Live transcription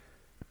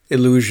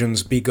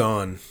illusions be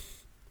gone.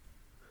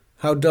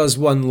 How does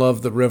one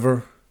love the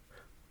river?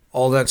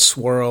 All that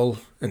swirl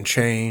and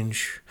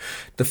change,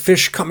 the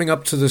fish coming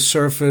up to the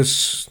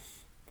surface,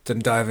 then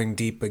diving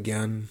deep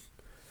again,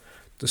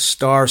 the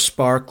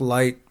star-spark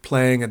light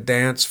playing a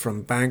dance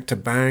from bank to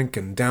bank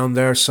and down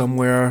there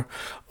somewhere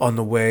on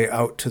the way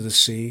out to the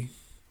sea.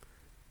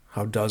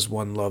 How does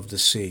one love the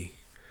sea?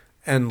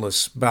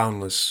 Endless,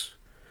 boundless.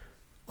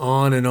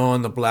 On and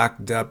on the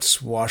black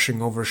depths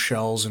washing over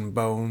shells and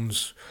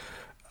bones,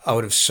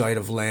 out of sight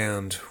of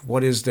land.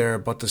 What is there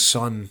but the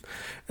sun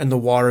and the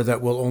water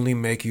that will only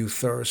make you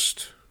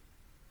thirst?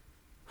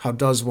 How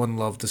does one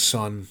love the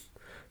sun,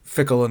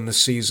 fickle in the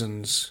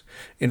seasons,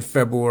 in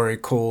February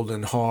cold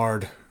and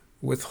hard,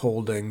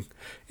 withholding,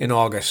 in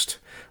August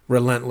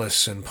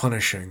relentless and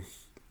punishing?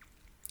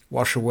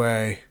 Wash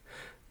away,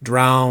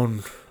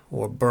 drown,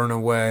 or burn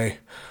away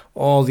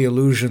all the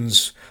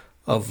illusions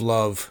of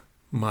love,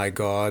 my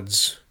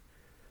gods.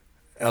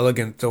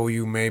 Elegant though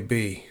you may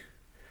be,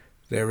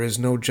 there is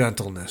no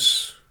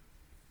gentleness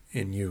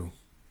in you.